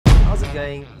How's it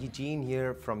going? Eugene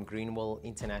here from Greenwell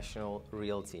International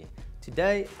Realty.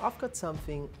 Today I've got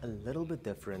something a little bit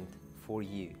different for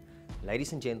you.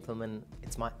 Ladies and gentlemen,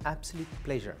 it's my absolute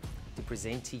pleasure to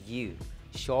present to you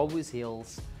Shawu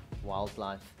Hills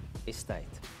Wildlife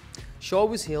Estate.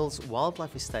 Shawu Hills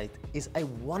Wildlife Estate is a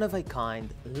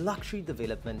one-of-a-kind luxury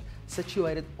development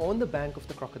situated on the bank of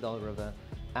the Crocodile River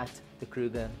at the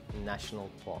Kruger National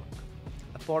Park.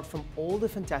 Apart from all the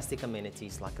fantastic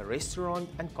amenities like a restaurant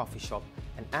and coffee shop,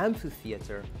 an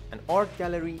amphitheater, an art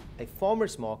gallery, a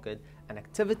farmer's market, an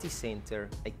activity center,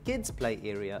 a kids play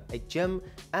area, a gym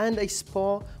and a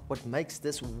spa, what makes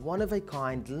this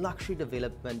one-of-a-kind luxury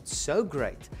development so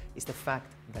great is the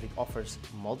fact that it offers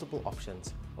multiple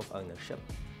options of ownership.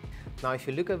 Now if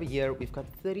you look over here, we've got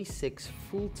 36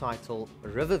 full title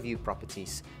Riverview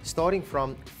properties starting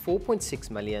from 4.6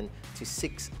 million to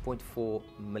 6.4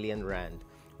 million rand,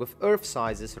 with earth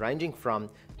sizes ranging from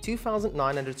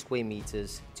 2,900 square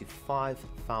meters to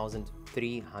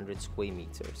 5,300 square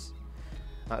meters.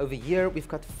 Now over here we've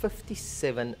got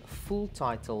 57 full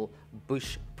title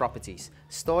bush properties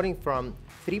starting from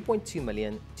 3.2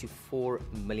 million to 4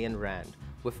 million rand,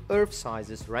 with earth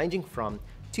sizes ranging from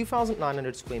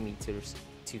 2,900 square meters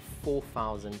to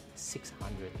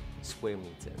 4,600 square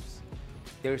meters.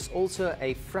 There is also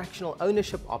a fractional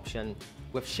ownership option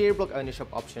with Shareblock ownership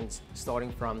options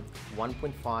starting from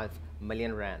 1.5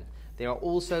 million rand. There are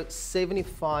also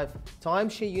 75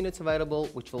 timeshare units available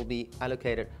which will be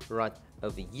allocated right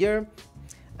over here.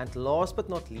 And last but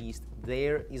not least,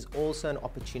 there is also an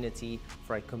opportunity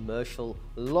for a commercial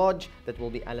lodge that will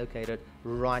be allocated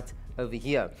right over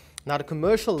here. Now the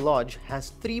commercial lodge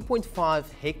has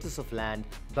 3.5 hectares of land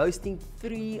boasting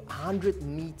 300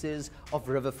 meters of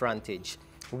river frontage,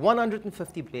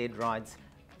 150 bed rides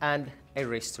and a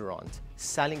restaurant,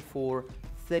 selling for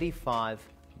 35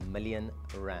 million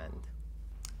rand.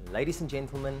 Ladies and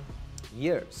gentlemen,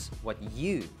 here's what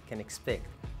you can expect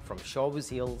from Shawu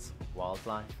Hills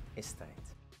Wildlife Estate.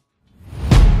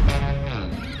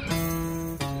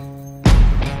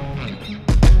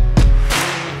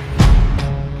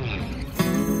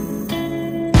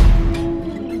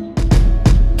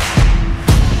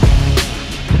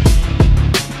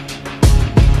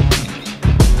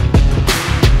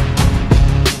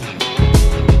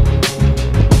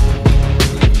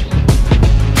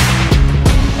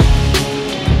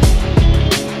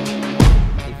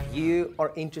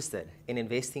 Are interested in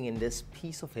investing in this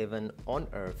piece of heaven on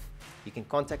earth, you can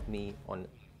contact me on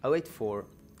 084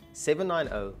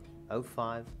 790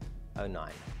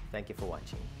 0509. Thank you for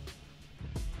watching.